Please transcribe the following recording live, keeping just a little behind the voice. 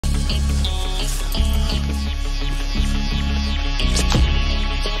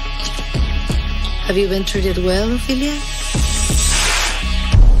Have you been treated well, Ophelia?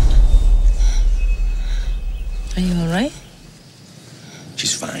 Are you all right?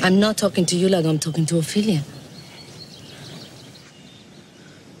 She's fine. I'm not talking to you, Lado. I'm talking to Ophelia.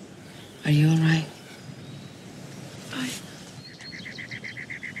 Are you all right?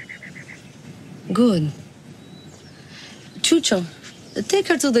 Good. Chucho, take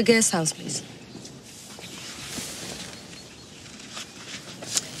her to the guest house, please.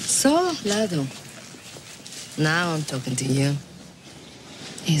 So, Lado, now I'm talking to you.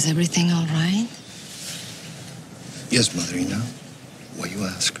 Is everything all right? Yes, Madrina. Why you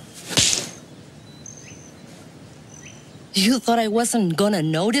ask? You thought I wasn't gonna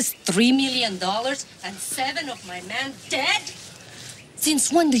notice $3 million and 7 of my men dead?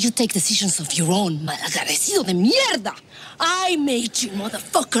 Since when do you take decisions of your own, malagradecido de mierda? I made you,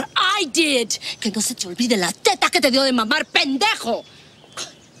 motherfucker. I did. Que no se te olvide la teta que te dio de mamar, pendejo.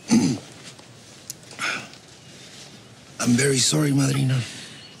 I'm very sorry, Madrina.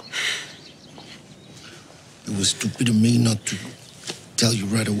 It was stupid of me not to tell you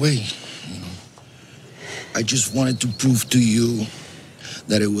right away, you know. I just wanted to prove to you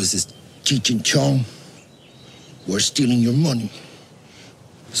that it was this Cheech and Chong who are stealing your money.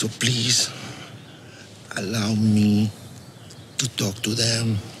 So please, allow me to talk to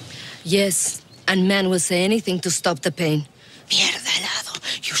them. Yes, and man will say anything to stop the pain. Mierda, Lado,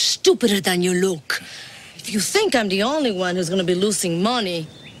 you're stupider than you look. If you think I'm the only one who's gonna be losing money,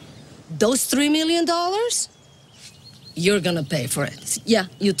 those $3 million, you're gonna pay for it. Yeah,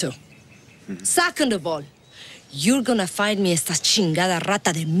 you too. Second of all, you're gonna find me esta chingada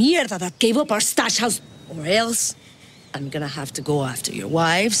rata de mierda that gave up our stash house, or else I'm gonna have to go after your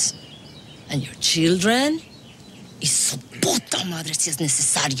wives and your children. Y su puta madre si es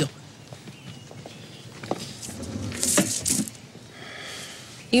necesario.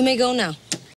 You may go now.